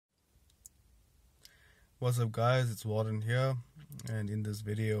What's up guys, it's Warren here, and in this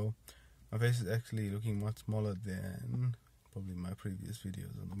video my face is actually looking much smaller than probably my previous videos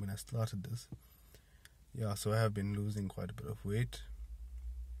when I started this. Yeah, so I have been losing quite a bit of weight,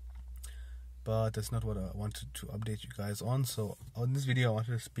 but that's not what I wanted to update you guys on. So on this video I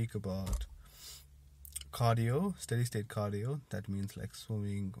wanted to speak about cardio, steady state cardio. That means like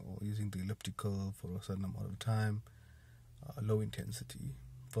swimming or using the elliptical for a certain amount of time, low intensity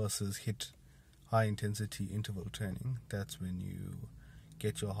versus HIIT, high intensity interval training. That's when you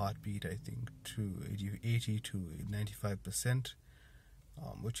get your heartbeat, I think, to 80 to 95%,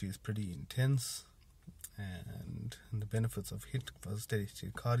 which is pretty intense. And the benefits of HIIT versus steady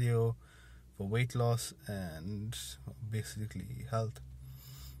state cardio for weight loss and basically health.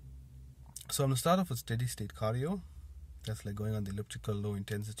 So I'm going to start off with steady state cardio. That's like going on the elliptical, low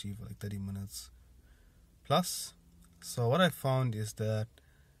intensity for like 30 minutes plus. So what I found is that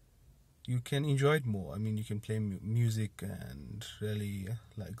you can enjoy it more. I mean, you can play music and really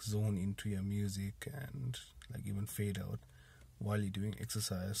like zone into your music and like even fade out while you're doing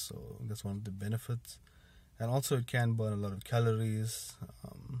exercise. So that's one of the benefits. And also it can burn a lot of calories,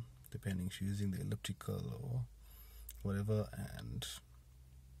 depending if you're using the elliptical or whatever. And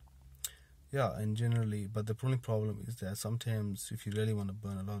yeah, and generally, but the only problem is that sometimes if you really want to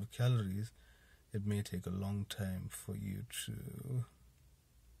burn a lot of calories, it may take a long time for you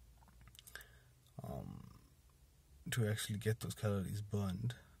to actually get those calories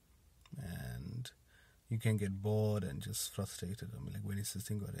burned, and you can get bored and just frustrated. I mean, like, when is this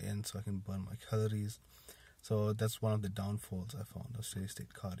thing going to end so I can burn my calories? So that's one of the downfalls I found of steady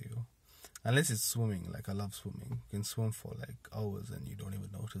state cardio. Unless it's swimming, like I love swimming. You can swim for like hours and you don't even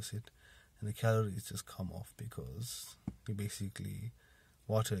notice it, and the calories just come off because you basically,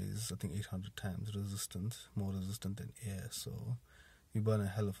 water is I think 800 times more resistant than air, so you burn a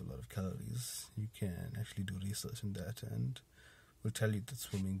hell of a lot of calories. You can actually do research in that and will tell you that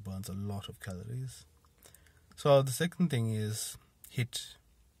swimming burns a lot of calories. So the second thing is HIIT.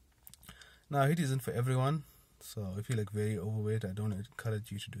 Now HIIT isn't for everyone, so if you're like very overweight, I don't encourage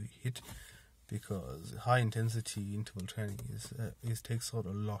you to do HIIT because high intensity interval training is takes out a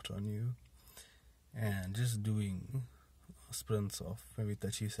lot on you, and just doing sprints of maybe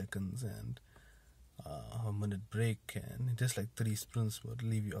 30 seconds and a minute break, and just like 3 sprints would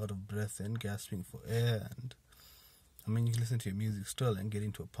leave you out of breath and gasping for air. And I mean, you can listen to your music still and get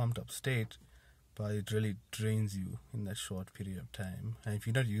into a pumped up state, but it really drains you in that short period of time. And if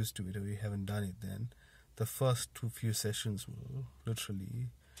you're not used to it or you haven't done it, then the first few sessions will literally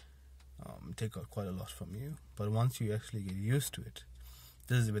take out quite a lot from you. But once you actually get used to it,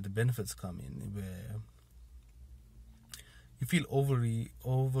 this is where the benefits come in, where you feel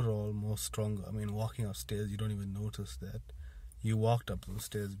overall more stronger. I mean, walking upstairs, you don't even notice that you walked up those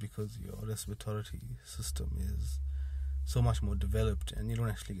stairs because your respiratory system is so much more developed and you don't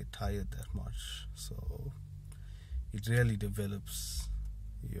actually get tired that much. So it really develops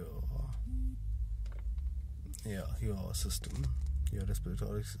your system, your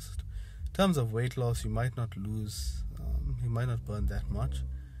respiratory system. In terms of weight loss, you might not lose, you might not burn that much,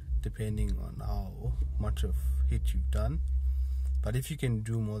 depending on how much of HIIT you've done. But if you can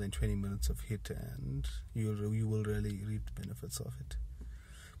do more than 20 minutes of HIIT, and you will really reap the benefits of it.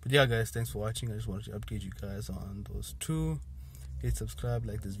 But yeah guys, thanks for watching. I just wanted to update you guys on those two. Hit subscribe,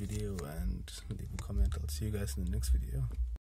 like this video, and leave a comment. I'll see you guys in the next video.